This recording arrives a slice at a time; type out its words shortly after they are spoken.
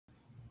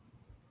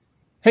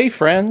Hey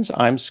friends,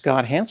 I'm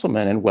Scott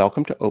Hanselman and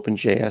welcome to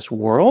OpenJS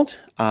World.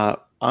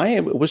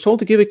 Was told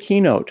to give a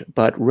keynote,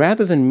 but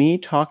rather than me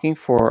talking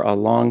for a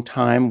long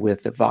time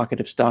with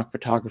evocative stock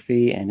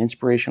photography and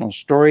inspirational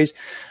stories,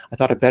 I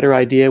thought a better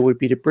idea would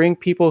be to bring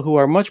people who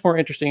are much more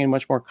interesting and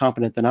much more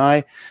competent than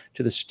I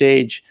to the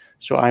stage.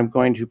 So I'm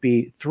going to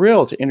be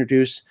thrilled to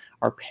introduce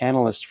our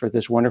panelists for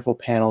this wonderful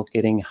panel,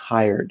 Getting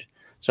Hired.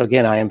 So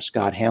again, I am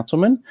Scott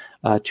Hanselman.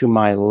 To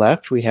my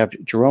left, we have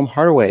Jerome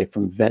Hardaway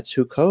from Vets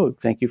Who Code.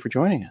 Thank you for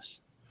joining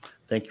us.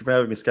 Thank you for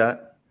having me,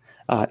 Scott.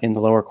 In the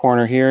lower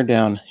corner here,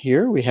 down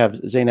here, we have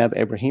Zainab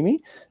Ebrahim,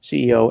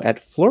 CEO at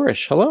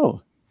Flourish.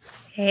 Hello.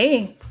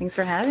 Hey, thanks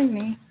for having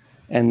me.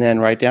 And then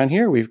right down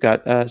here, we've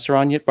got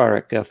Saron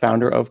Yitbarek,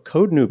 founder of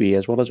Code Newbie,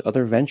 as well as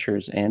other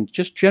ventures, and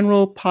just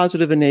general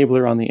positive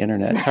enabler on the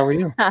internet. How are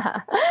you?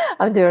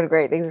 I'm doing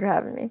great. Thanks for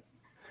having me.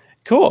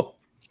 Cool.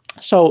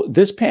 So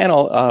this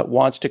panel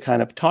wants to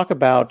kind of talk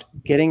about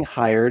getting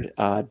hired,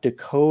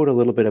 decode a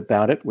little bit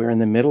about it. We're in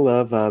the middle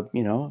of,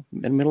 in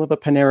the middle of a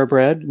Panera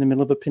Bread, in the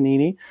middle of a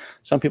panini.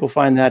 Some people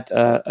find that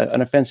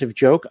an offensive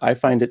joke. I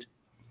find it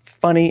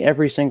funny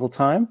every single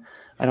time.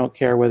 I don't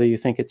care whether you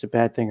think it's a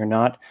bad thing or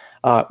not.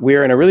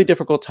 We're in a really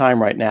difficult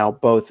time right now,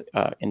 both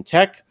in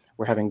tech.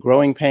 We're having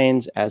growing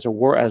pains as a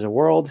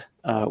world.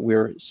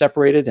 We're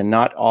separated and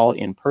not all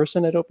in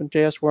person at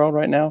OpenJS World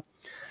right now.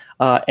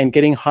 And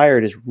getting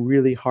hired is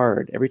really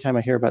hard. Every time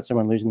I hear about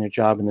someone losing their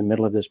job in the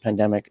middle of this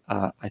pandemic,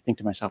 I think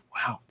to myself,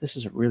 wow, this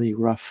is a really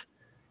rough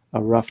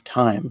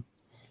time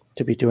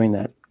to be doing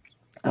that.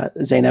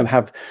 Zainab,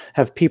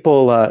 have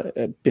people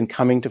been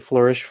coming to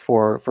Flourish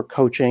for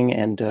coaching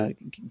and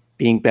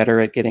being better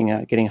at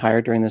getting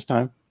hired during this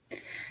time?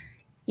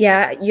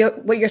 Yeah,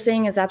 what you're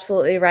saying is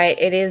absolutely right.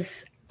 It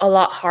is a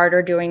lot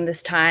harder during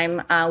this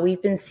time.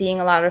 We've been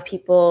seeing a lot of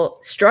people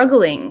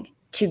struggling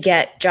to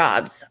get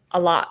jobs a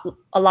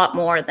lot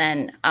more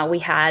than we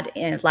had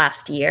in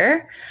last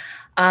year.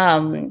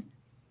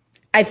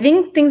 I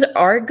think things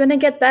are going to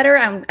get better.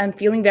 I'm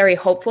feeling very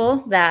hopeful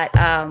that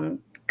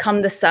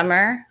come the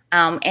summer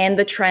and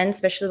the trend,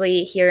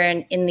 especially here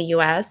in the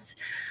US,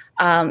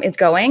 is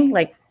going,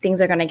 like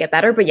things are going to get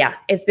better. But yeah,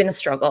 it's been a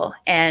struggle.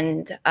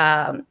 And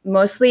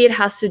mostly it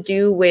has to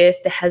do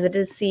with the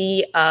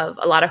hesitancy of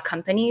a lot of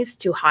companies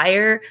to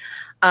hire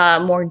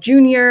more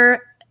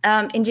junior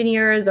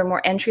engineers or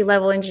more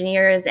entry-level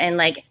engineers, and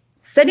like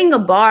setting a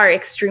bar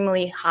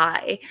extremely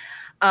high.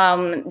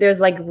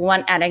 There's like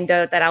one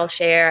anecdote that I'll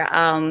share.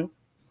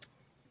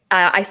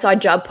 I saw a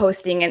job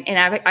posting, and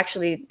I've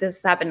actually, this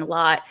has happened a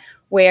lot,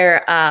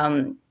 where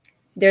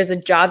there's a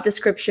job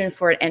description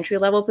for an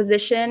entry-level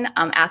position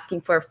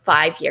asking for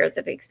 5 years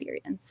of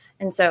experience.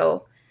 And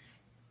so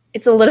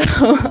it's a little,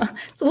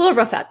 it's a little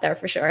rough out there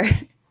for sure.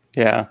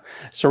 Yeah.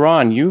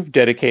 Saron, you've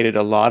dedicated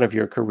a lot of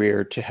your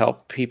career to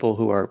help people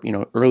who are,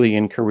 early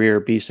in career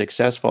be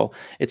successful.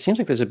 It seems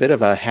like there's a bit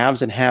of a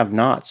haves and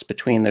have-nots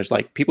between, there's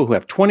like people who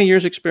have 20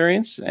 years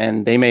experience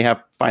and they may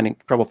have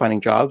trouble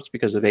finding jobs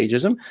because of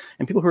ageism,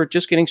 and people who are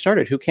just getting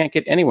started who can't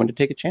get anyone to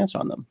take a chance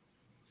on them.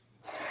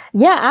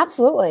 Yeah,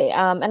 absolutely.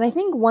 And I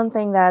think one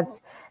thing that's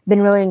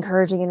been really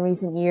encouraging in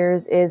recent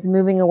years is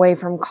moving away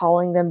from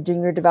calling them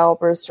junior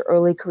developers to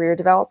early career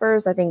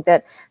developers. I think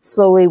that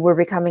slowly we're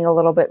becoming a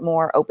little bit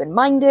more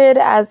open-minded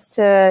as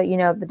to,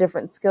 the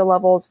different skill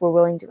levels we're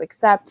willing to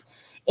accept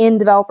in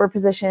developer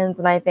positions.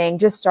 And I think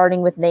just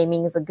starting with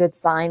naming is a good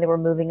sign that we're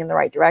moving in the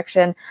right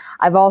direction.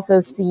 I've also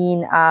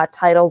seen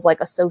titles like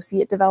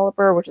associate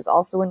developer, which is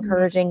also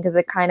encouraging because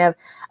it kind of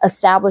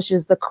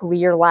establishes the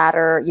career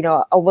ladder,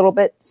 a little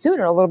bit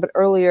sooner, a little bit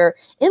earlier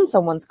in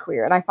someone's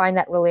career. And I find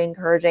that really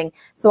encouraging.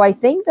 So I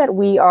think that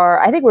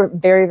I think we're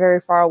very, very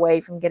far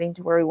away from getting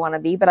to where we want to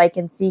be, but I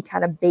can see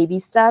kind of baby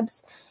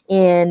steps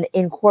in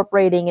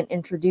incorporating and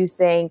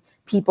introducing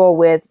people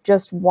with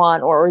just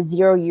 1 or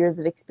 0 years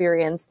of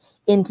experience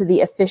into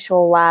the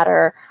official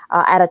ladder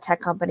at a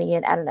tech company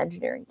and at an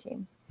engineering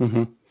team.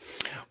 Mm-hmm.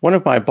 One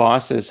of my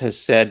bosses has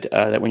said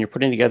that when you're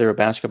putting together a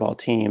basketball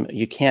team,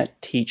 you can't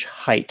teach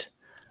height,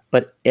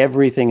 but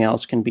everything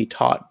else can be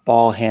taught: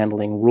 ball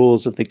handling,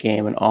 rules of the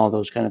game, and all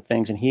those kind of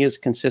things. And he is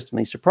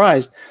consistently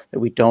surprised that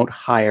we don't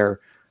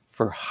hire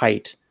for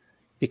height.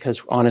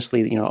 Because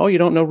honestly, oh, you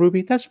don't know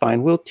Ruby? That's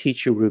fine. We'll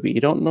teach you Ruby. You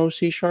don't know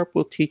C#?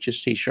 We'll teach you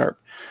C#.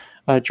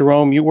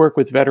 Jerome, you work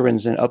with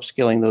veterans and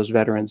upskilling those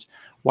veterans.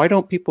 Why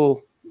don't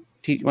people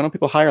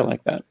hire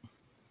like that?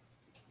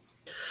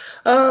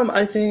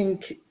 I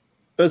think,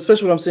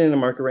 especially what I'm seeing in the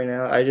market right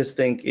now, I just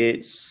think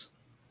it's,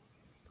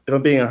 if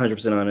I'm being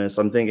 100% honest,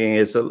 I'm thinking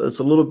it's a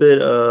little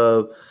bit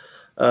of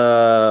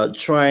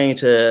trying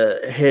to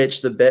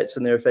hedge the bets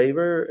in their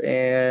favor,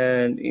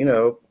 and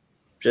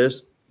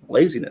just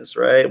laziness,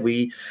 right?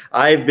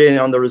 I've been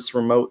on this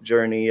remote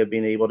journey of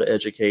being able to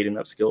educate and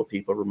upskill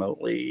people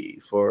remotely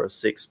for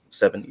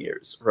 6-7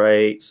 years,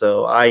 right?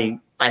 So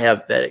I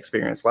have that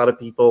experience. A lot of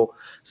people,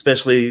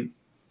 especially,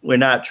 we're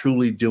not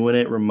truly doing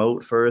it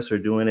remote first. We're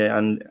doing it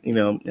on,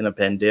 in a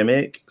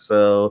pandemic.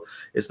 So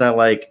it's not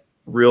like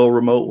real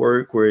remote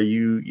work where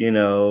you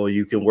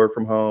can work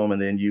from home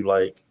and then you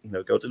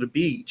go to the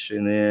beach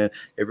and then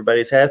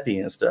everybody's happy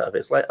and stuff.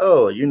 It's like,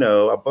 oh,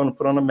 I'm going to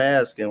put on a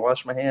mask and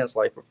wash my hands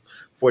for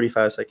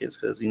 45 seconds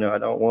because, I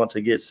don't want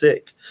to get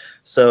sick.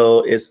 So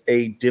it's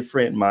a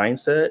different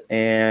mindset,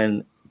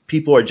 and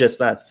people are just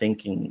not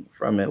thinking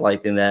from it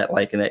in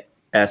that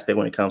aspect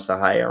when it comes to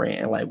hiring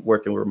and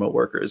working with remote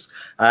workers.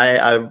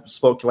 I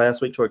spoke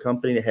last week to a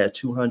company that had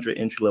 200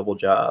 entry-level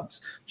jobs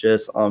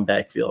just on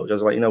backfill.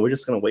 Because we're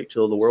just going to wait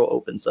till the world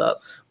opens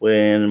up.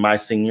 When my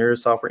senior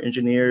software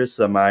engineers,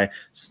 my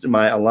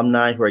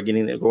alumni who are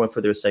going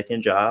for their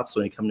second jobs,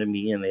 when they come to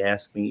me and they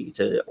ask me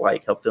to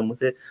help them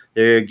with it,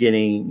 they're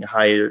getting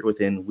hired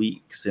within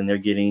weeks, and they're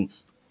getting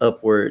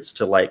upwards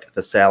to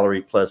the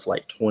salary plus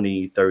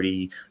 20,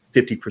 30,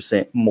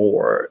 50%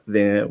 more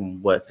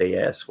than what they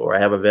asked for. I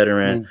have a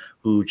veteran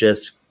who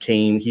just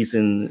came. He's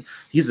in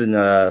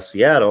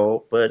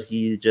Seattle, but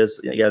he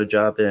just got a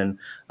job in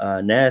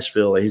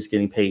Nashville. And he's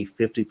getting paid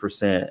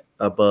 50%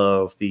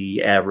 above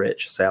the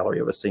average salary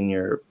of a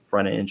senior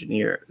front-end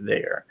engineer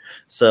there.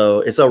 So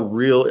it's a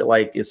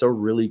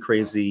really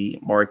crazy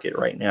market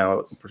right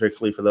now,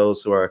 particularly for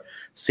those who are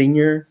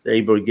senior. They're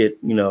able to get,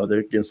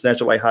 they're getting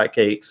snatched up like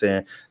hotcakes,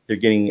 and they're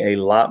getting a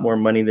lot more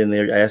money than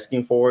they're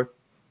asking for.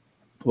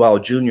 While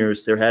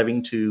juniors, they're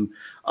having to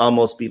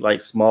almost be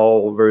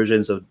small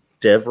versions of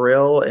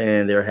DevRel,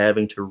 and they're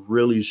having to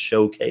really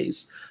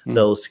showcase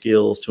those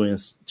skills to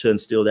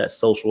instill that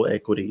social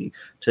equity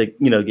to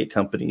get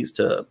companies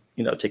to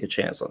take a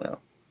chance on them.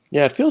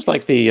 Yeah, it feels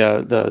like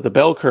the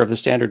bell curve, the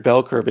standard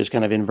bell curve, is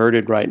kind of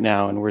inverted right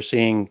now, and we're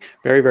seeing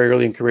very, very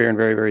early in career and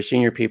very, very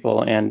senior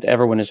people, and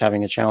everyone is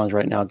having a challenge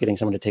right now getting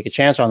someone to take a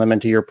chance on them.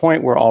 And to your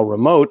point, we're all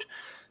remote.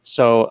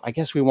 So I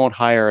guess we won't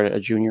hire an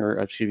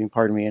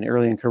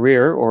early in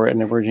career or an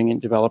emerging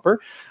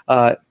developer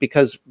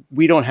because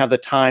we don't have the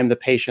time, the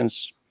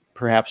patience.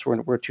 Perhaps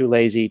we're too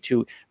lazy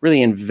to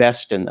really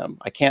invest in them.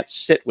 I can't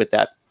sit with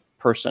that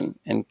person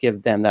and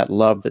give them that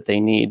love that they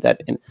need.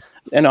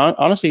 And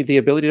honestly, the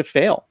ability to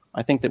fail.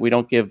 I think that we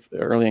don't give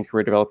early in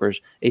career developers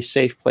a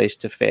safe place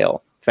to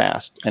fail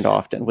fast and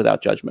often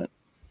without judgment.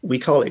 We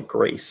call it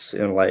grace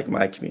in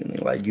my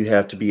community. You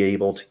have to be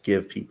able to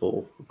give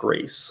people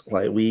grace.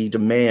 We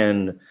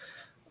demand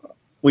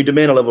a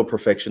level of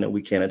perfection that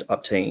we can't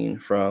obtain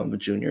from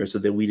juniors, so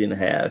that we didn't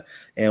have.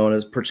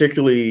 And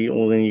particularly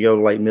when you go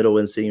to middle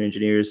and senior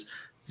engineers,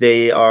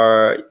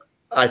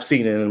 I've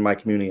seen it in my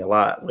community a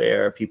lot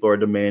where people are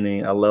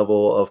demanding a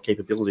level of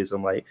capabilities.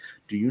 I'm like,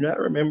 do you not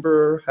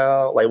remember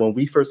how, when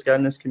we first got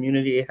in this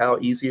community, how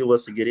easy it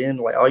was to get in?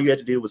 All you had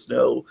to do was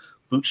know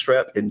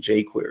Bootstrap and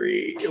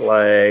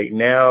jQuery.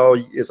 Now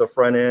it's a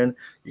front end.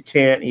 You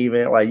can't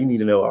even, you need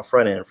to know a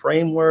front end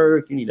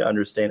framework. You need to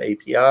understand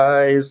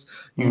APIs.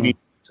 You need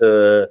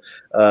to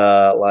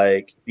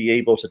be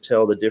able to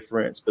tell the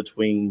difference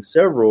between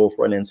several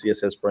front end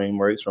CSS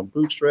frameworks, from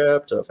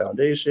Bootstrap to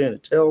Foundation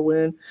to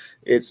Tailwind.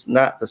 It's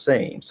not the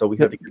same. So we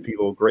have to give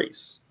people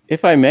grace.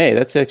 If I may,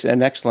 that's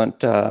an excellent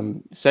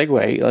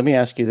segue. Let me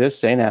ask you this,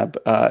 Zainab.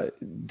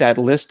 That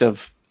list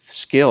of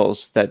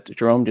skills that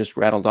Jerome just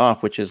rattled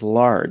off, which is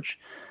large.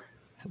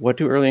 What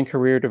do early in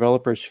career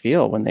developers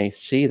feel when they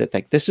see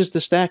that this is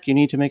the stack you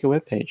need to make a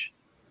web page?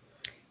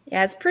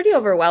 Yeah, it's pretty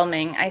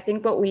overwhelming. I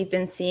think what we've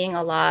been seeing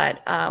a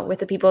lot with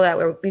the people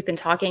that we've been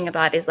talking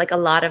about is a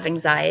lot of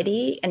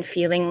anxiety and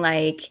feeling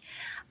like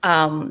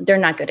they're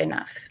not good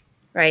enough,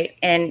 right?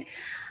 And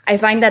I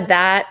find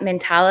that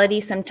mentality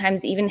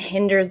sometimes even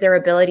hinders their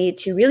ability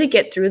to really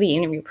get through the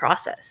interview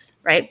process,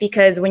 right?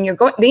 Because when you're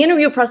the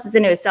interview process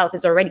in itself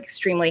is already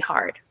extremely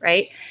hard,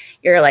 right?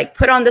 You're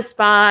put on the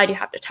spot, you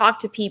have to talk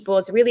to people.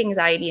 It's really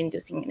anxiety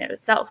inducing in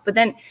itself. But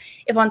then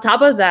if on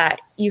top of that,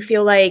 you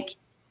feel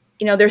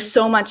there's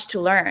so much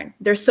to learn,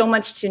 there's so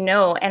much to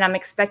know, and I'm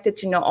expected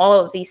to know all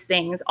of these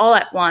things all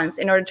at once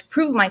in order to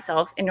prove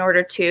myself, in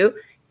order to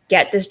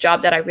get this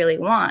job that I really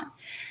want.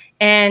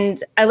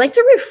 And I like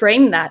to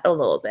reframe that a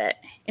little bit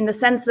in the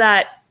sense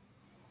that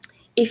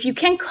if you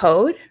can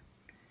code,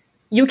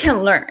 you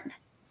can learn.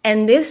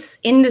 And this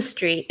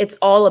industry, it's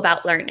all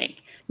about learning.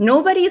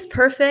 Nobody is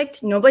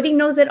perfect. Nobody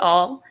knows it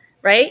all,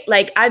 right?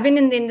 I've been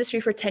in the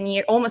industry for 10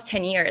 years, almost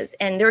 10 years,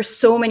 and there are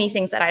so many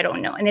things that I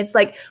don't know. And it's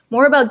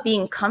more about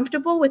being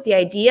comfortable with the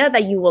idea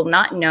that you will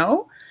not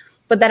know,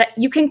 but that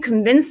you can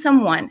convince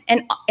someone.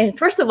 And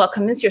first of all,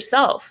 convince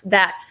yourself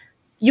that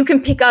you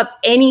can pick up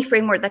any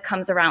framework that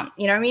comes around.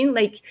 You know what I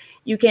mean?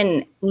 You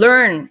can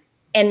learn.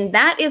 And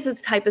that is the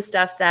type of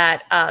stuff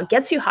that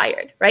gets you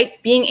hired, right?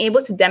 Being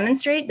able to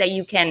demonstrate that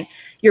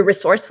you're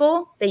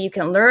resourceful, that you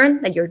can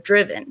learn, that you're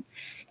driven.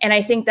 And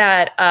I think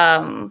that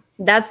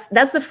that's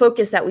the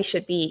focus that we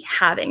should be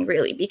having,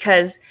 really,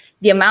 because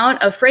the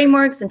amount of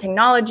frameworks and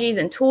technologies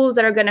and tools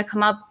that are going to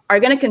come up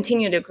are going to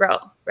continue to grow,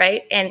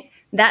 right? And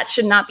that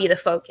should not be the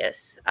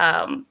focus.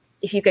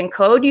 If you can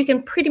code, you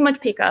can pretty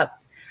much pick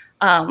up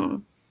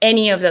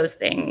any of those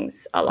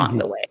things along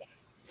the way.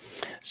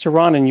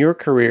 Saron, in your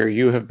career,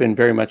 you have been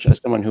very much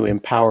someone who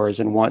empowers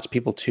and wants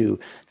people to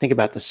think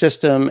about the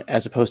system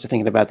as opposed to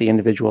thinking about the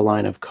individual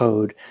line of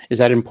code. Is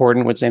that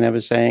important, what Zainab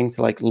is saying?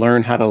 To like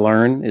learn how to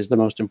learn is the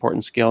most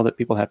important skill that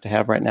people have to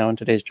have right now in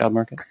today's job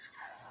market?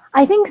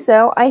 I think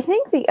so. I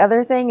think the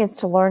other thing is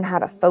to learn how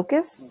to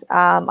focus.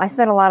 I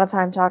spent a lot of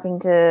time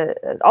talking to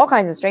all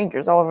kinds of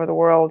strangers all over the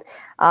world,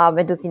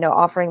 and just,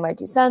 offering my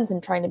 2 cents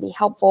and trying to be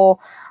helpful,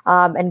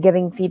 and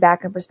giving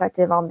feedback and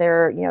perspective on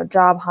their,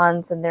 job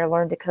hunts and their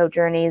learn to code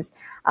journeys.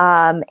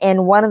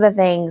 And one of the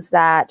things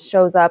that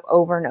shows up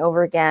over and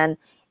over again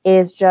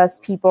is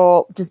just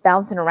people just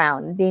bouncing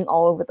around and being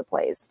all over the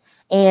place,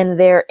 and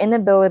their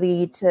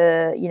inability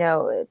to,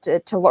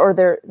 or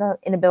their not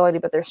inability,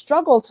 but their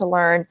struggle to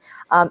learn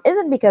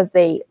isn't because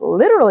they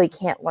literally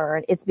can't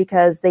learn. It's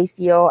because they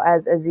feel,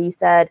 as Aziz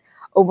said,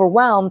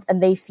 overwhelmed,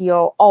 and they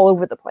feel all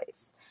over the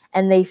place.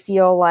 And they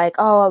feel like,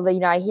 oh,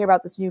 I hear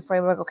about this new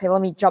framework. Okay,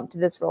 let me jump to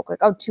this real quick.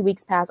 Oh, 2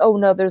 weeks pass. Oh,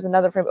 no, there's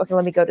another framework. Okay,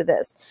 let me go to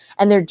this.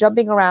 And they're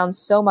jumping around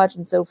so much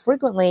and so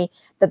frequently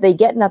that they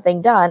get nothing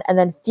done. And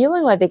then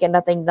feeling like they get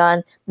nothing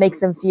done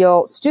makes them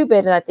feel stupid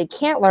and that they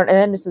can't learn. And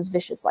then it's this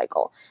vicious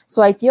cycle.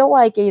 So I feel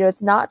like,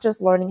 it's not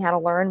just learning how to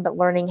learn, but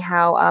learning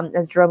how,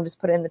 as Jerome just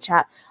put it in the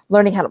chat,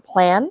 learning how to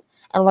plan,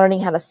 and learning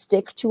how to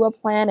stick to a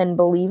plan and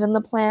believe in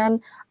the plan,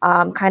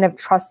 kind of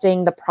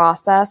trusting the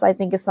process, I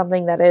think is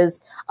something that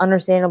is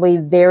understandably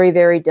very,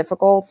 very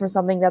difficult for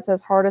something that's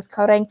as hard as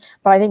coding.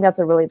 But I think that's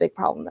a really big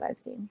problem that I've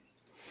seen.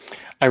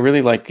 I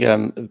really like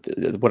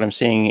what I'm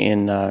seeing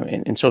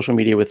in social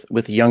media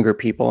with younger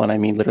people, and I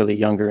mean literally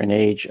younger in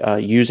age,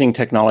 using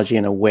technology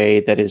in a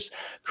way that is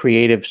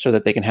creative so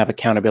that they can have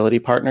accountability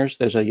partners.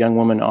 There's a young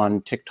woman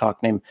on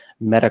TikTok named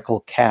Medical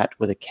Cat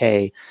with a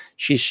K.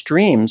 She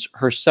streams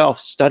herself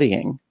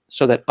studying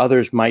so that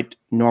others might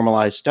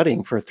normalize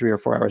studying for 3 or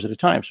 4 hours at a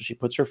time. So she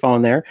puts her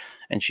phone there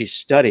and she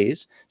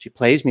studies, she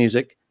plays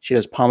music, she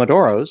does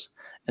Pomodoros,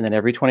 and then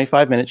every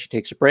 25 minutes, she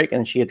takes a break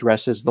and she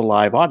addresses the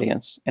live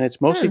audience. And it's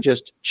mostly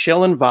just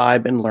chill and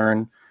vibe and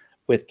learn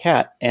with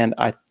Kat. And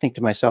I think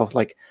to myself,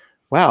 like,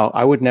 wow,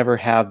 I would never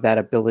have that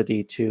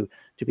ability to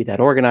be that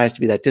organized,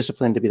 to be that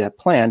disciplined, to be that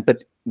planned.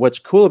 But what's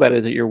cool about it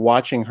is that you're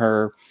watching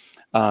her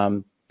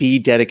be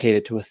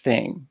dedicated to a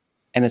thing.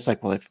 And it's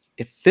like, well,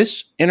 if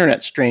this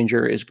internet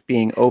stranger is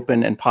being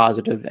open and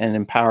positive and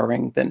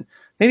empowering, then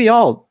maybe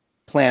I'll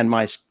plan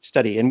my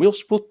study and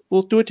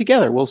we'll do it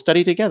together. We'll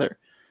study together.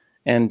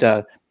 And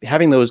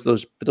having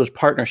those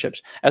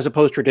partnerships as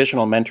opposed to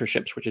traditional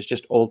mentorships, which is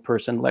just old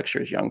person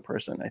lectures young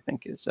person, I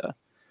think is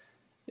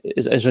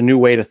a new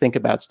way to think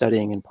about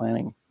studying and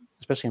planning,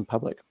 especially in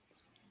public.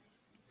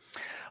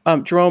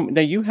 Jerome,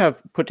 now you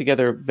have put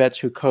together Vets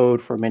Who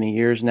Code for many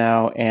years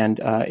now, and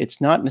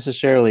it's not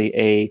necessarily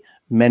a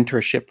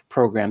mentorship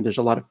program. There's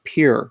a lot of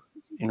peer,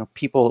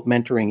 people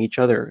mentoring each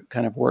other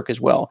kind of work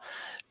as well.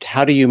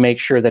 How do you make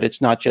sure that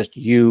it's not just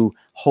you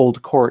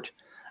hold court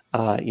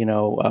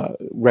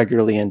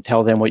regularly and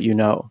tell them what you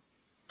know?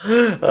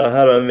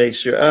 How do I make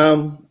sure?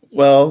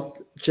 Well,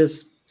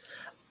 just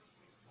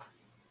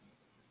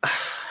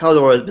how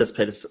do I best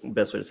way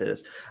to say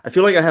this? I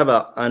feel like I have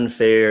an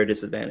unfair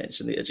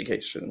disadvantage in the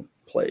education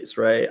place,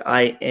 right?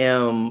 I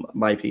am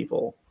my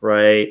people,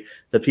 right?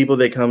 The people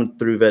that come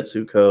through Vets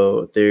Who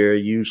Code, they're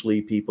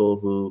usually people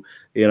who,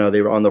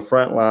 they were on the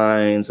front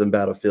lines and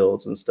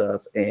battlefields and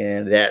stuff,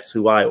 and that's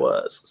who I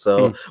was.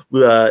 So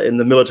in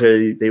the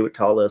military, they would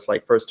call us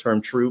like first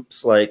term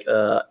troops, like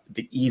the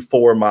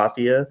E4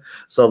 mafia.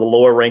 So the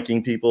lower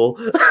ranking people,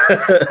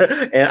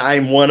 and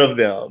I'm one of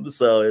them.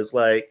 So it's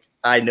like,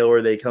 I know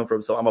where they come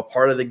from. So I'm a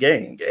part of the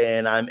gang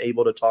and I'm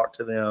able to talk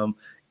to them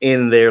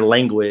in their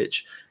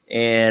language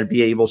and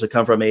be able to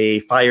come from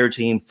a fire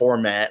team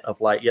format of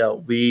like,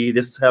 yo,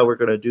 this is how we're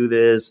going to do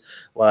this.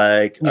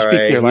 Like, you speak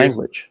their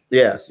language.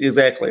 Yes,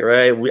 exactly.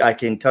 Right. I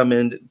can come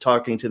in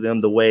talking to them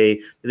the way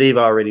they've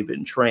already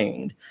been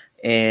trained.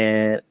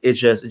 And it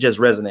just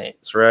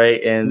resonates.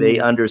 Right. And they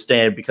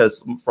understand,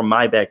 because from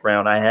my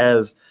background, I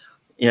have,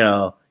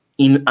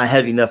 I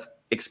have enough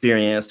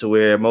experience to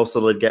where most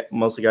of the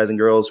guys and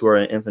girls who are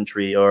in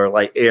infantry, or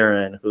like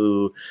Erin,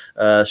 who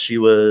she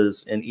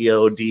was in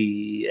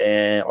EOD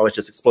and always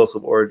just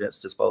explosive ordnance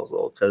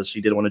disposal because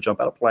she didn't want to jump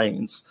out of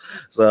planes.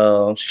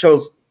 So she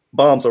chose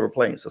bombs over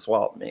planes to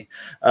swallow me.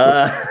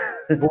 But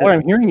what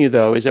I'm hearing you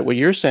though is that what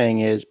you're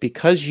saying is,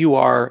 because you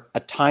are a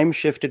time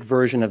shifted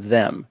version of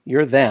them,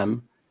 you're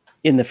them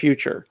in the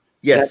future.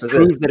 Yes, that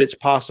proves that it's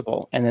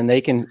possible, and then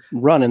they can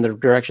run in the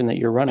direction that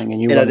you're running.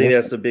 And I think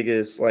that's the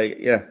biggest, I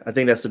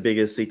think that's the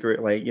biggest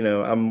secret. Like,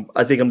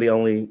 I think I'm the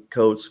only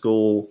code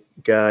school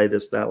guy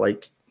that's not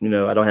like, I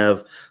don't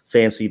have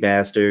fancy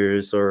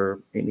masters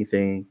or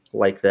anything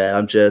like that.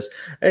 I'm just,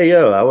 hey,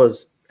 yo, I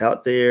was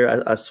out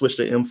there. I switched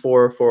to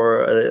M4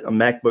 for a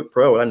MacBook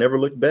Pro, and I never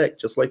looked back,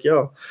 just like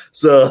y'all.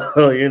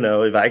 So, you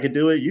know, if I can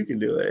do it, you can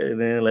do it. And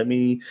then let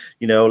me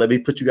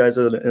put you guys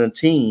in a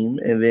team,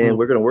 and then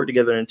we're going to work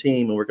together in a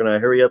team, and we're going to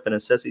hurry up and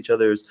assess each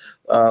other's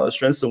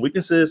strengths and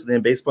weaknesses. And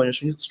then based upon your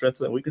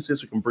strengths and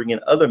weaknesses, we can bring in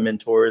other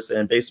mentors.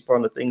 And based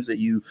upon the things that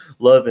you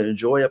love and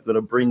enjoy, I'm going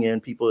to bring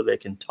in people that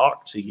can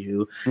talk to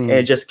you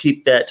and just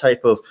keep that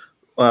type of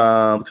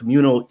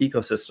communal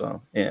ecosystem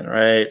in,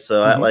 right?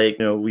 So I like,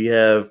 you know, we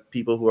have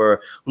people who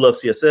love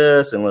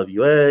CSS and love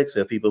UX. We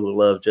have people who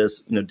love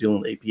just, you know,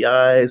 doing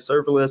APIs,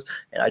 serverless.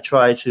 And I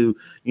try to,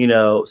 you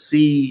know,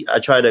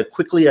 I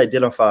quickly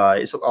identify.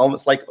 It's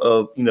almost like,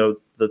 you know,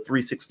 the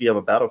 360 of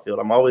a battlefield.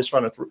 I'm always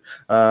trying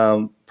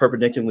to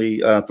perpendicularly,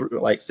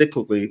 like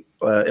cyclically,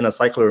 in a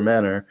cyclic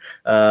manner,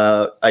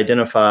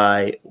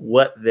 identify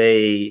what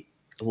they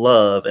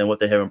love and what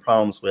they're having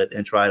problems with,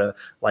 and try to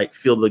like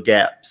fill the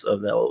gaps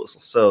of those.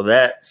 So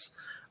that's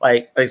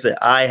like I said,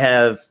 I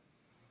have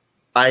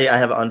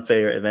an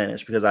unfair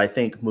advantage because I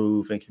think,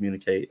 move, and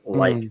communicate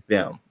like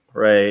them,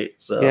 right?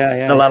 So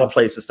a lot of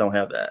places don't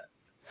have that.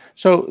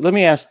 So let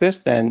me ask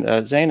this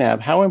then, Zainab,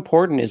 how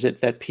important is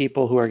it that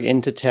people who are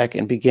into tech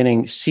and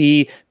beginning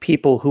see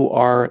people who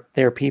are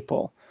their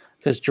people?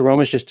 Because Jerome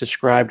has just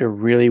described a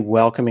really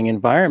welcoming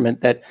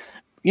environment that,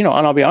 you know,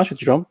 and I'll be honest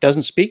with you, Jerome,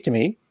 doesn't speak to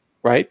me,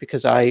 right?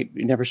 Because I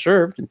never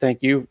served, and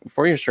thank you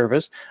for your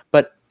service.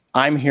 But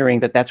I'm hearing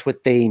that that's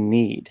what they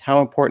need.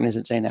 How important is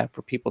it, Zainab,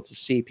 for people to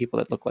see people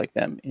that look like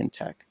them in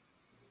tech?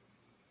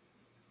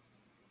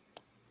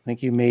 I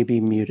think you may be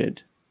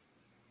muted.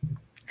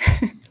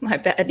 My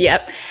bad.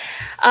 Yep.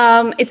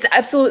 It's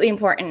absolutely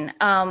important.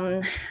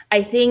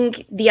 I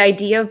think the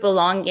idea of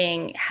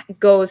belonging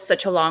goes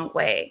such a long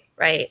way,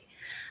 right?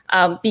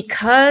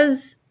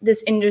 Because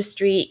this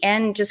industry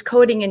and just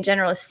coding in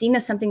general is seen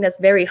as something that's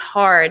very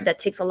hard, that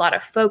takes a lot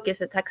of focus,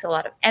 that takes a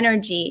lot of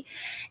energy.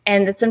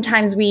 And that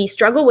sometimes we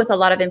struggle with a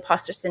lot of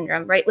imposter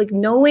syndrome, right? Like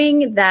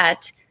knowing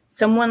that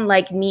someone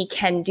like me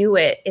can do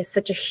it is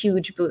such a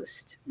huge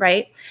boost,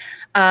 right?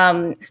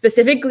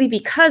 Specifically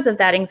because of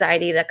that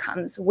anxiety that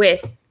comes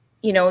with,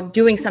 you know,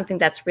 doing something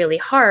that's really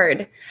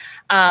hard.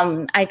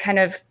 I kind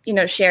of, you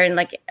know, share in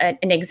like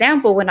an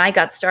example when I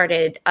got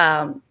started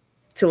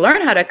to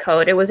learn how to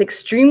code. It was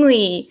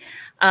extremely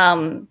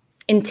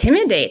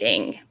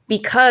intimidating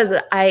because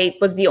I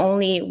was the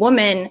only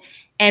woman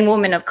and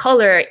woman of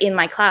color in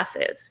my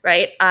classes,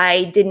 right?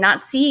 I did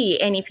not see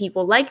any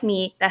people like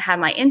me that had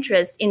my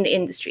interests in the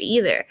industry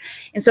either.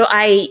 And so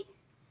I,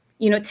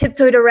 you know,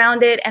 tiptoed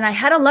around it, and I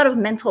had a lot of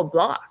mental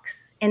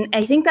blocks. And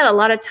I think that a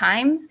lot of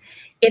times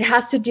it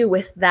has to do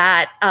with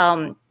that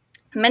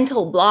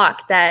mental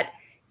block that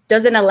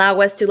doesn't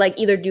allow us to like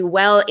either do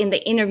well in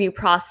the interview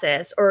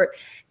process, or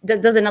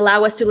that doesn't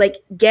allow us to like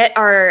get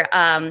our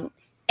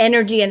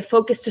energy and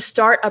focus to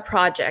start a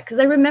project. Because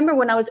I remember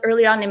when I was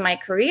early on in my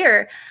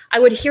career, I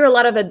would hear a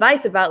lot of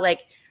advice about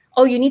like,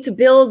 oh, you need to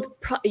build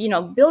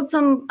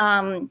some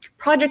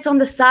projects on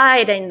the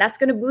side, and that's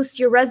going to boost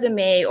your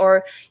resume,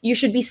 or you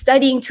should be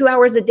studying 2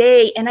 hours a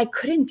day. And I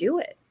couldn't do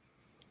it.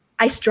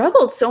 I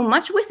struggled so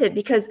much with it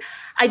because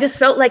I just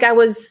felt like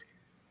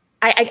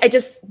I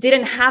just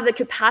didn't have the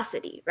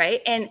capacity,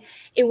 right? And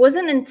it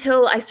wasn't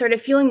until I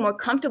started feeling more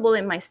comfortable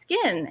in my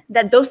skin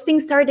that those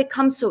things started to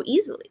come so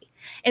easily.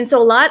 And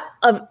so a lot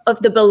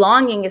of the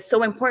belonging is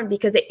so important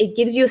because it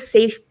gives you a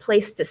safe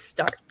place to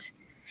start.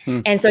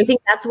 And so I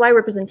think that's why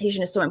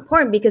representation is so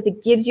important, because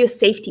it gives you a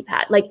safety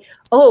pad. Like,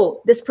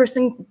 oh, this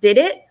person did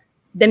it,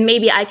 then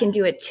maybe I can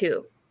do it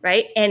too,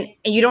 right? And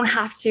you don't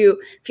have to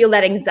feel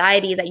that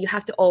anxiety that you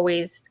have to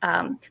always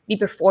be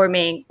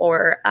performing,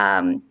 or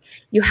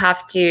you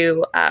have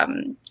to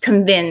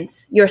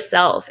convince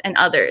yourself and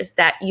others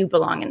that you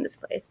belong in this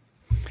place.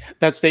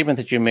 That statement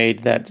that you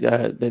made, that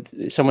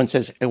that someone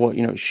says, well,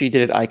 you know, she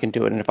did it, I can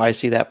do it. And if I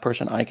see that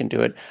person, I can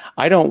do it.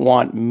 I don't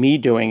want me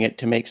doing it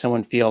to make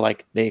someone feel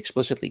like they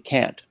explicitly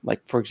can't.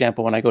 Like, for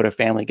example, when I go to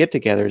family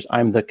get-togethers,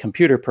 I'm the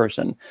computer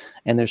person.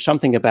 And there's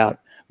something about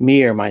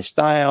me or my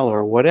style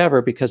or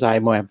whatever, because I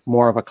have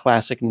more of a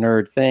classic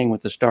nerd thing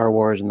with the Star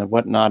Wars and the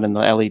whatnot and the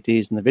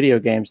LEDs and the video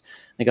games.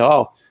 They go,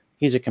 oh,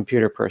 he's a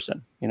computer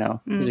person, you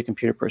know, he's a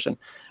computer person.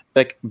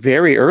 Like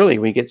very early,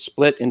 we get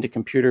split into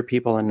computer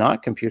people and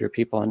not computer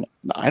people. And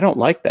I don't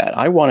like that.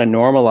 I want to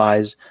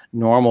normalize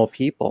normal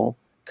people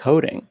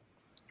coding.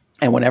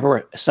 And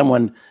whenever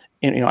someone,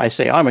 you know, I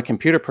say, oh, I'm a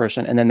computer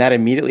person, and then that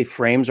immediately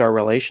frames our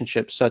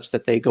relationship such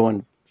that they go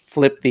and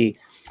flip the,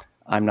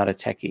 I'm not a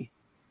techie.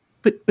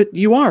 But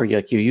you are,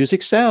 like, you use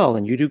Excel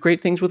and you do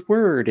great things with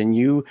Word, and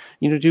you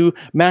do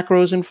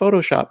macros in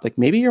Photoshop. Like,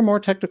 maybe you're more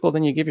technical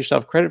than you give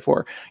yourself credit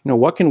for. You know,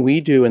 what can we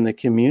do in the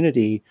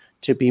community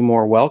to be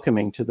more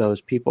welcoming to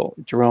those people?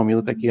 Jerome, you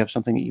look like you have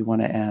something that you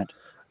want to add.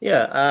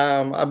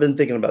 Yeah, I've been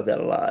thinking about that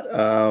a lot.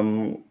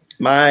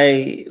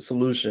 My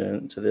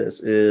solution to this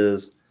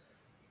is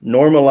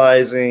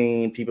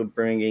normalizing people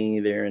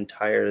bringing their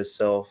entire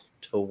self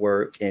to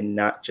work, and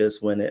not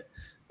just when it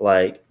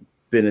like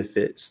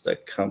benefits the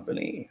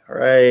company,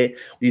 right?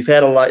 We've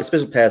had a lot,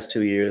 especially the past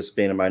 2 years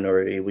being a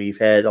minority, we've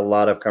had a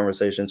lot of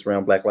conversations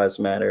around Black Lives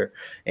Matter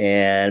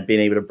and being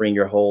able to bring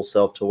your whole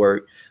self to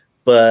work.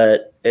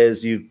 But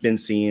as you've been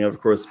seeing, of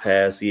course,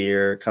 past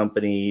year,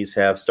 companies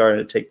have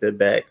started to take that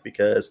back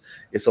because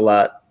it's a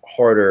lot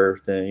harder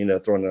than, you know,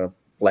 throwing a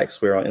black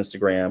square on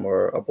Instagram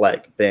or a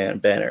black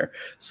banner.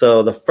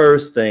 So the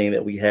first thing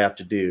that we have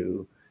to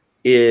do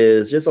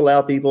is just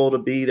allow people to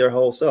be their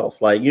whole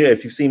self. Like, you know,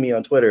 if you see me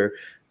on Twitter,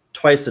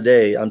 twice a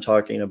day, I'm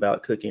talking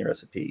about cooking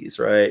recipes,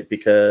 right?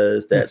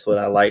 Because that's what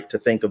I like to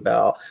think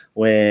about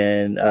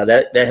when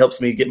that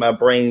helps me get my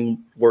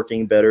brain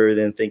working better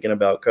than thinking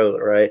about code,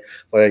 right?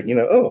 Like, you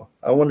know, oh,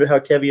 I wonder how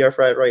caviar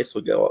fried rice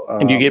would go.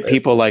 And you get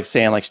people like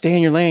saying, like, stay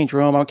in your lane,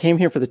 Jerome. I came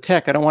here for the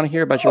tech. I don't want to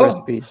hear about your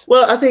recipes.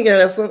 Well, I think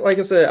that's, like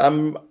I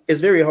said,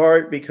 it's very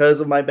hard because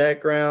of my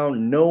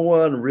background. No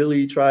one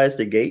really tries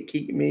to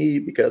gatekeep me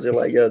because they're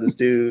like, yo, this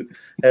dude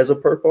has a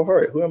purple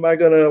heart. Who am I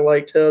gonna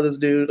like tell this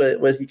dude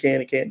what he can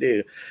and can't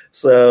do?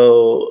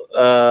 So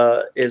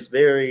it's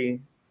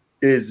very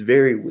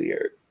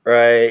weird,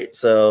 right?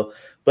 So,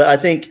 but I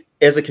think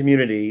as a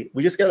community,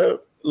 we just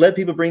gotta let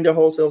people bring their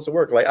whole selves to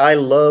work. Like, I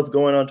love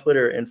going on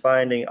Twitter and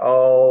finding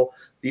all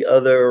the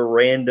other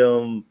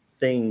random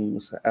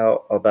things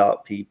out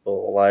about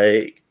people.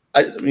 Like,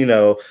 you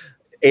know,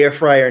 Air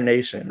Fryer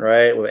Nation,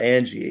 right? With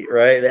Angie,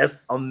 right? That's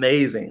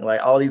amazing.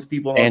 Like, all these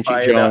people on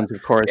Angie Jones,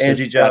 of course.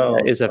 Angie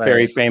Jones is a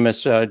very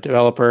famous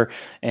developer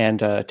and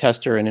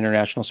tester and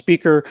international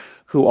speaker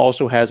who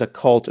also has a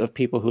cult of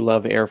people who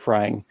love air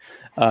frying.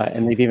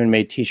 And they've even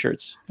made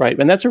t-shirts, right?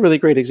 And that's a really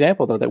great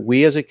example, though, that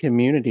we as a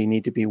community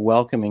need to be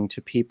welcoming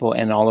to people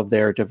and all of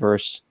their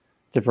diverse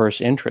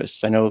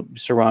interests. I know,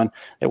 Saron,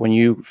 that when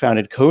you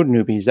founded Code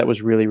Newbies, that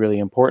was really, really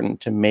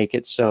important to make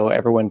it so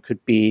everyone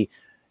could be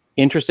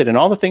interested in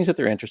all the things that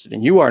they're interested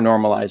in. You are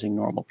normalizing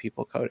normal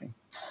people coding.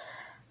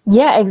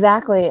 Yeah,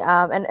 exactly.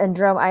 And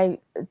Jerome, I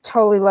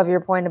totally love your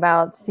point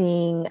about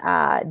seeing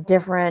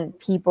different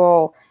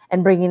people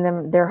and bringing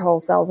them their whole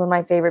selves. One of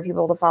my favorite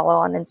people to follow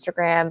on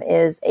Instagram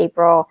is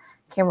April.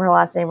 I can't remember her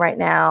last name right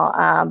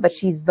now, but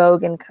she's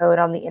Vogue and Code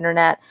on the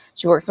internet.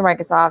 She works for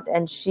Microsoft,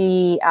 and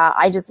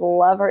I just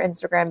love her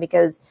Instagram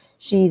because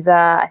she's,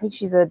 I think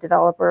she's a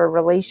developer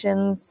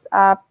relations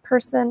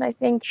person, I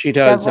think. She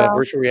does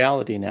virtual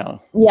reality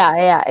now.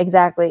 Yeah,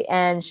 exactly.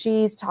 And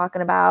she's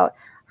talking about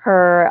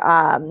her,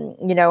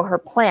 you know, her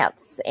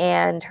plants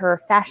and her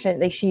fashion.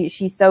 Like, she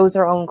sews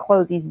her own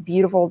clothes, these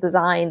beautiful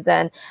designs,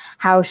 and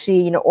how she,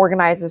 you know,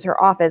 organizes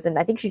her office. And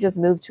I think she just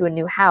moved to a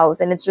new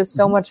house, and it's just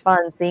so much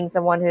fun seeing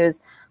someone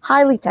who's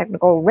highly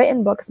technical,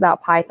 written books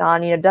about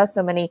Python, you know, does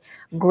so many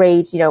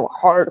great, you know,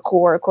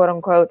 hardcore, quote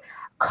unquote,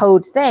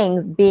 code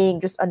things, being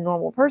just a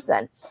normal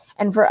person.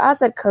 And for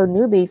us at Code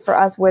Newbie, for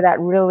us, where that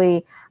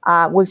really,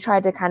 we've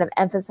tried to kind of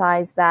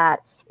emphasize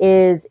that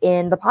is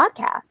in the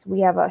podcast. We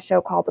have a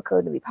show called the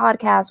Code Newbie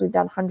Podcast. We've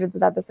done hundreds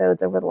of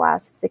episodes over the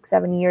last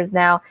 6-7 years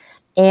now.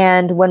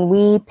 And when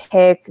we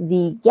pick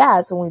the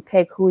guests, when we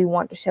pick who we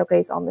want to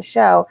showcase on the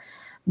show,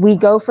 we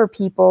go for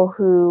people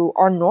who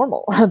are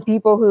normal,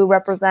 people who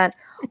represent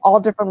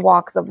all different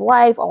walks of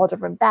life, all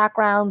different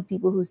backgrounds,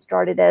 people who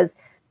started as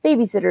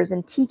babysitters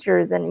and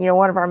teachers. And, you know,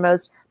 one of our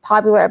most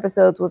popular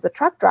episodes was the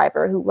truck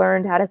driver who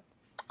learned how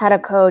to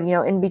code, you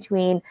know, in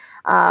between,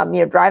 you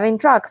know, driving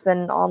trucks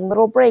and on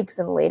little breaks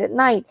and late at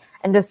night,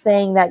 and just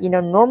saying that, you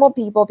know, normal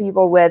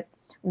people with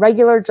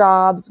regular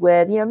jobs,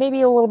 with, you know,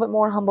 maybe a little bit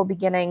more humble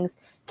beginnings,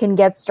 can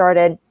get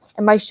started.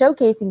 And by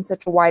showcasing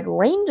such a wide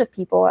range of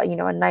people, you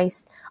know, a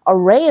nice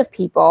array of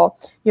people,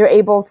 you're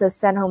able to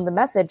send home the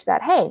message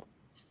that, hey,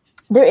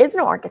 there is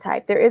no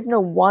archetype. There is no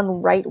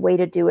one right way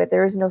to do it.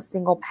 There is no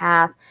single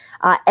path.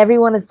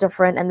 Everyone is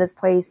different, and this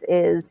place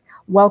is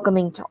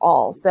welcoming to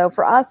all. So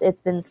for us,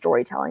 it's been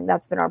storytelling.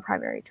 That's been our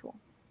primary tool.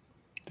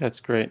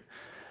 That's great.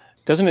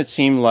 Doesn't it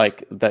seem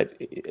like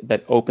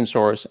that open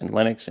source and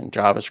Linux and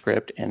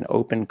JavaScript and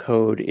open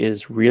code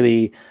is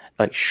really,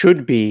 like,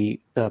 should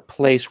be the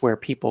place where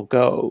people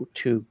go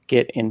to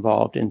get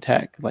involved in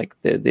tech? Like,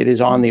 it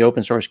is on the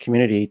open source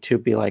community to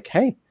be like,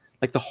 hey,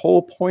 like, the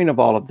whole point of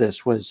all of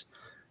this was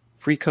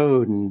free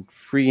code and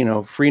free, you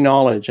know, free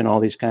knowledge and all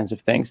these kinds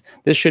of things.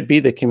 This should be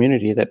the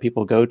community that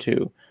people go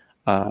to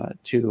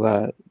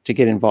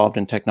get involved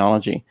in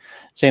technology.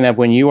 Zainab,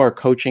 when you are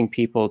coaching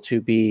people to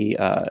be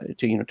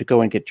to go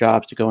and get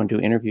jobs, to go and do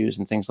interviews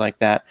and things like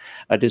that,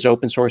 does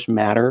open source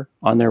matter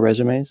on their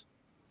resumes?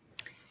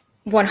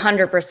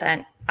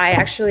 100%. I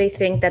actually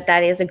think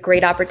that is a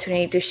great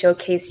opportunity to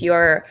showcase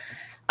your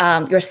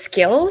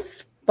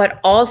skills,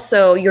 but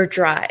also your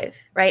drive,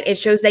 right? It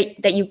shows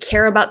that you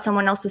care about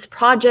someone else's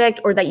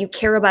project, or that you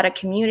care about a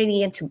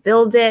community and to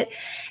build it.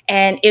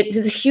 And it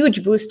is a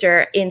huge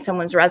booster in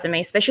someone's resume,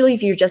 especially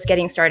if you're just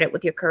getting started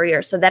with your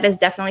career. So that is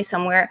definitely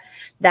somewhere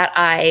that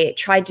I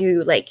try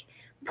to, like,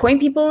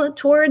 point people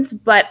towards.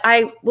 But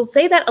I will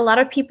say that a lot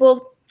of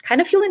people kind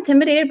of feel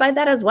intimidated by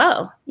that as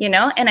well, you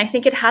know? And I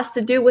think it has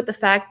to do with the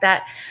fact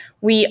that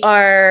we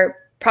are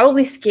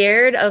probably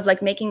scared of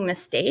like making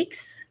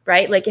mistakes,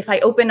 right? Like if I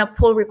open a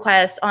pull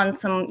request on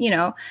some,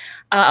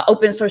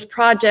 open source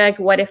project,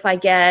 what if I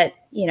get,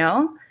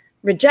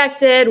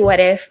 rejected? What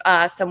if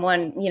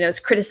someone, is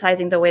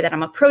criticizing the way that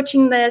I'm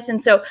approaching this? And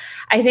so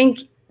I think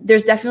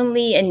there's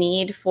definitely a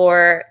need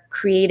for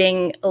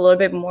creating a little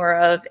bit more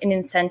of an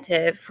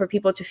incentive for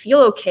people to feel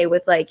okay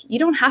with, like, you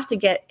don't have to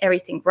get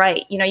everything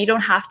right. You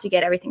don't have to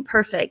get everything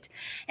perfect.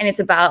 And it's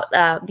about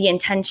the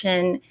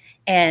intention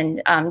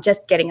and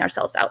just getting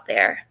ourselves out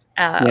there.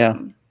 Yeah.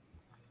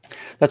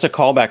 That's a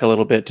callback a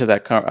little bit to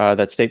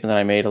that statement that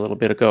I made a little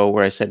bit ago,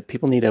 where I said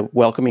people need a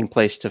welcoming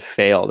place to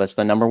fail. That's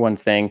the number one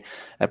thing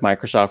at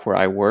Microsoft where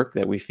I work,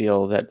 that we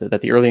feel that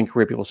the early in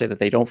career people say that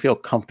they don't feel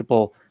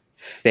comfortable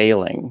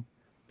failing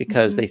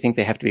because they think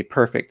they have to be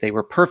perfect. They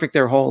were perfect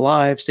their whole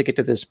lives to get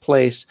to this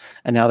place,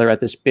 and now they're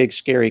at this big,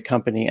 scary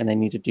company, and they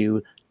need to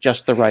do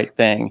just the right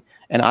thing.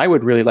 And I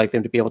would really like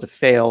them to be able to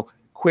fail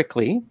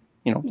quickly,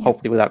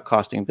 hopefully without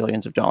costing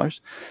billions of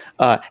dollars,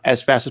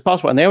 as fast as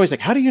possible. And they always like,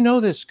 how do you know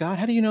this, Scott?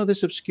 How do you know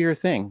this obscure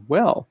thing?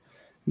 Well,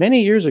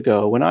 many years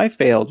ago, when I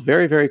failed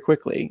very, very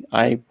quickly,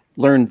 I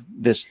learned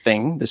this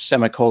thing, this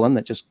semicolon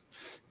that just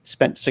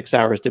spent 6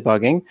 hours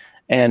debugging.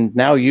 And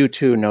now you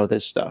too know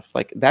this stuff.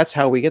 Like, that's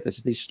how we get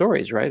this, these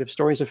stories, right? Of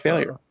stories of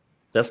failure.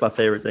 That's my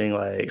favorite thing.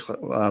 Like,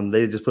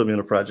 they just put me on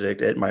a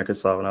project at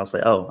Microsoft, and I was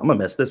like, "Oh, I'm gonna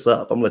mess this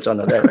up. I'm gonna let y'all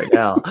know that right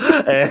now."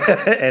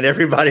 and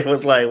everybody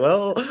was like,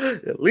 "Well,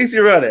 at least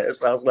you run it."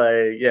 So I was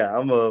like, "Yeah,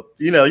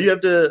 you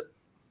have to."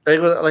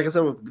 Like I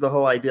said, with the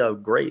whole idea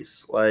of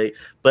grace, but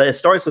it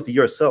starts with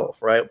yourself,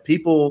 right?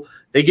 People,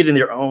 they get in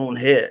their own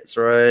heads,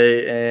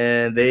 right?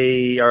 And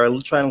they are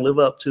trying to live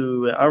up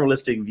to an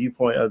unrealistic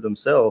viewpoint of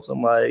themselves.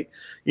 I'm like,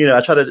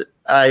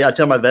 I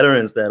tell my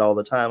veterans that all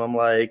the time. I'm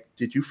like,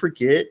 did you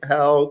forget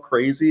how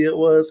crazy it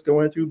was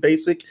going through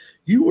basic?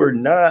 You were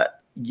not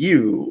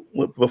you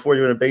before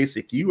you were in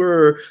basic. You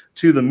were,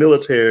 to the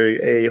military,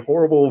 a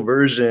horrible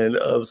version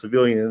of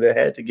civilian that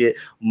had to get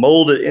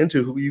molded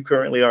into who you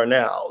currently are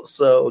now.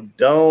 So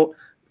don't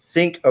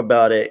think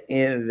about it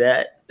in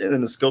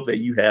the scope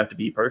that you have to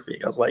be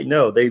perfect. I was like,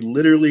 no, they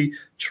literally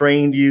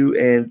trained you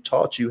and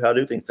taught you how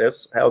to do things.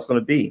 That's how it's going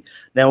to be.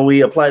 Now, when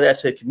we apply that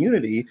to a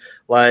community,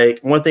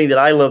 like, one thing that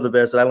I love the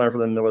best that I learned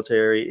from the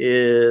military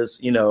is,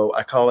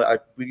 I call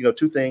it,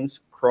 two things: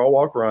 crawl,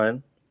 walk,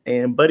 run,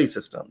 and buddy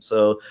system.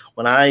 So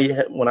when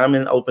I'm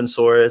in open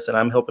source and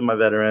I'm helping my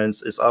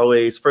veterans, it's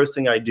always, first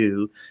thing I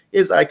do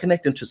is I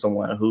connect them to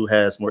someone who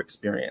has more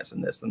experience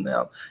in this than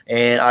them.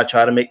 And I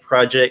try to make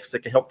projects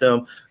that can help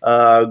them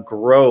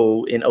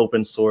grow in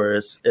open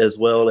source, as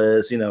well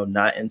as,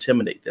 not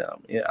intimidate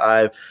them.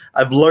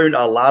 I've learned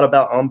a lot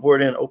about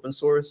onboarding in open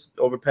source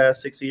over the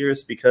past 6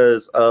 years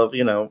because of,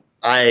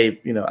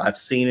 I've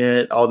seen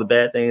it, all the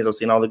bad things, I've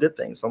seen all the good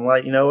things. So I'm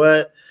like, you know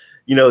what?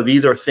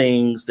 These are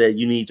things that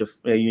you need to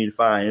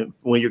find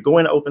when you're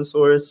going to open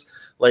source,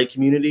 like,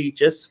 community.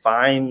 Just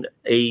find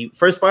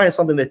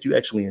something that you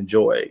actually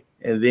enjoy,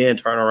 and then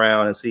turn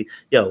around and see,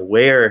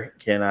 where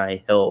can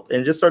I help?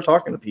 And just start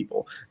talking to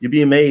people. You'll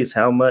be amazed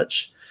how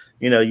much,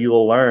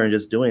 you'll learn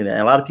just doing that.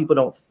 And a lot of people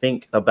don't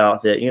think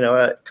about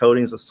that.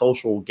 Coding is a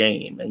social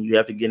game, and you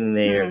have to get in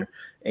there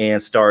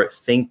and start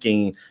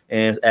thinking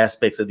in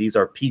aspects of, these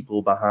are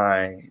people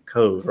behind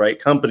code, right?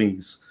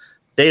 Companies,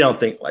 they don't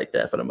think like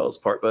that for the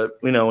most part. But,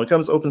 when it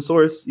comes to open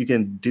source, you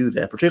can do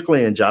that,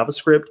 particularly in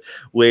JavaScript,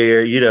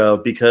 where,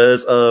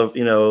 because of,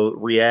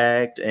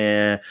 React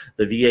and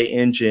the VA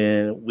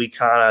engine, we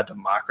kind of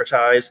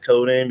democratized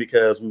coding,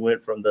 because we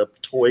went from the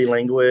toy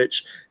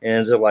language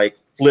and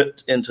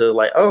flipped into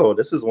oh,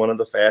 this is one of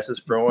the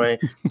fastest growing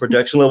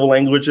production level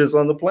languages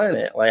on the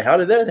planet. Like, how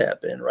did that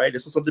happen, right?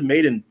 This is something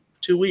made in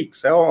 2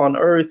 weeks. How on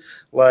earth,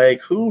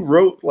 who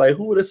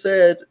would have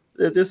said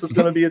that this is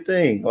going to be a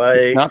thing?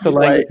 Not the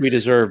language we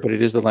deserve, but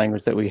it is the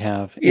language that we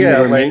have.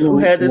 Who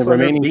had this on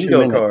their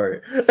bingo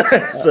card?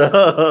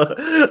 So,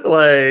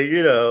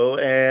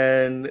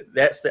 and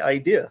that's the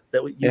idea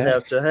that you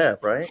have to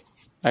have, right?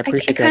 I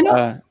appreciate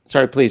that.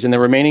 Sorry, please. In the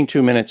remaining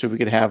 2 minutes, if we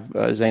could have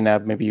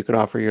Zainab, maybe you could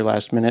offer your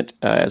last minute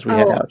as we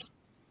head out.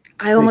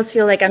 I almost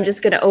feel like I'm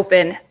just going to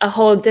open a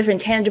whole different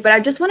tangent, but I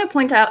just want to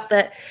point out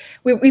that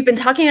we've been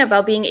talking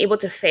about being able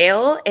to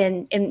fail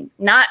and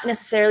not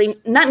necessarily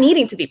not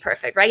needing to be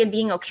perfect, right? And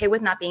being okay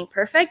with not being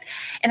perfect.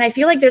 And I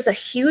feel like there's a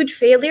huge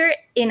failure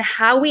in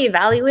how we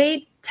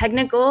evaluate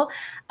technical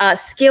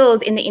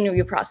skills in the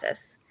interview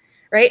process,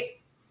 right?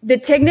 The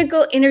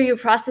technical interview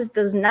process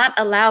does not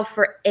allow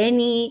for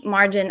any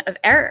margin of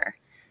error.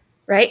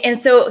 Right. And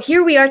so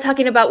here we are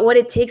talking about what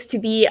it takes to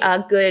be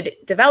a good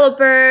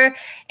developer.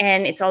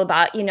 And it's all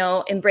about,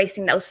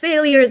 embracing those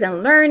failures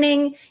and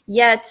learning.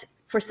 Yet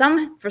for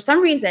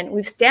some reason,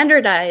 we've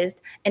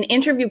standardized an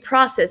interview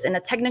process and a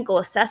technical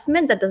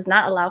assessment that does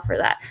not allow for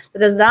that. That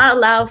does not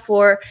allow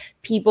for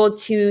people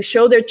to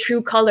show their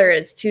true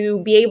colors,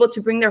 to be able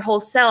to bring their whole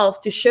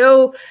self, to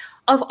show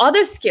of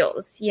other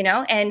skills,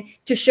 and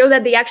to show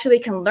that they actually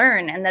can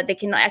learn and that they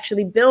can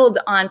actually build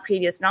on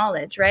previous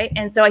knowledge, right?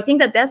 And so I think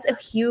that that's a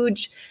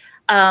huge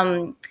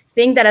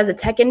thing that as a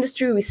tech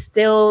industry, we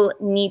still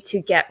need to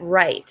get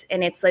right.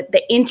 And it's like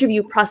the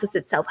interview process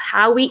itself,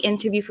 how we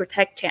interview for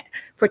tech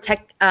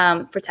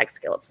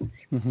skills.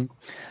 Mm-hmm.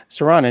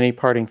 Saron, any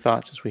parting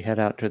thoughts as we head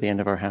out to the end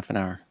of our half an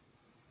hour?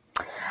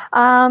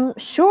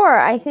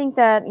 Sure. I think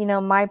that,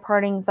 my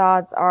parting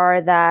thoughts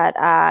are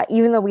that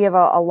even though we have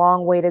a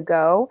long way to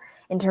go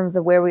in terms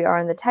of where we are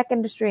in the tech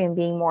industry and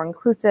being more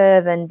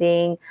inclusive and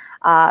being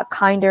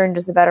kinder and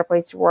just a better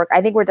place to work,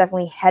 I think we're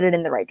definitely headed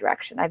in the right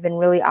direction. I've been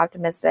really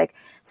optimistic,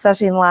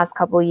 especially in the last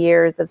couple of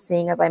years, of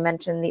seeing, as I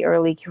mentioned, the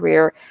early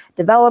career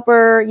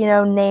developer,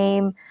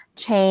 name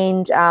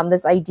change,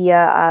 this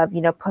idea of,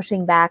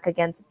 pushing back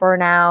against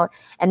burnout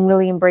and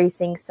really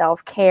embracing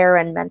self-care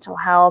and mental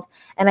health.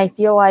 And I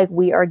feel like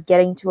we are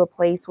getting to a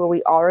place where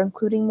we are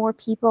including more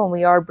people and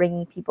we are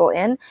bringing people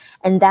in.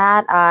 And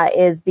that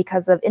is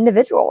because of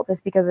individuals.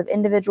 It's because of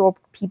individual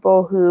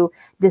people who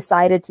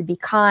decided to be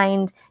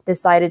kind,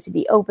 decided to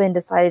be open,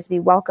 decided to be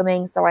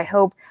welcoming. So I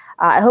hope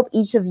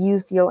each of you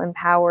feel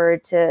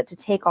empowered to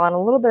take on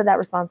a little bit of that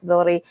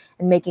responsibility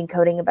in making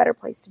coding a better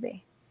place to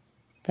be.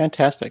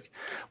 Fantastic.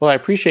 Well, I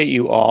appreciate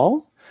you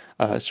all.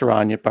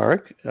 Saron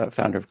Yitbarek,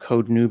 founder of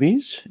Code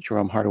Newbies,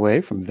 Jerome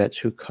Hardaway from Vets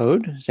Who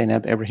Code,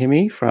 Zainab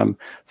Ebrahimi from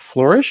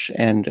Flourish,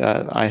 and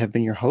I have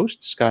been your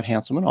host, Scott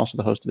Hanselman, also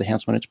the host of the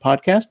Hanselman It's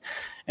podcast.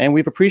 And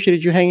we've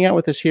appreciated you hanging out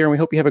with us here, and we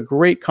hope you have a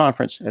great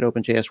conference at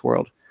OpenJS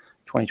World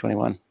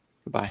 2021.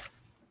 Goodbye.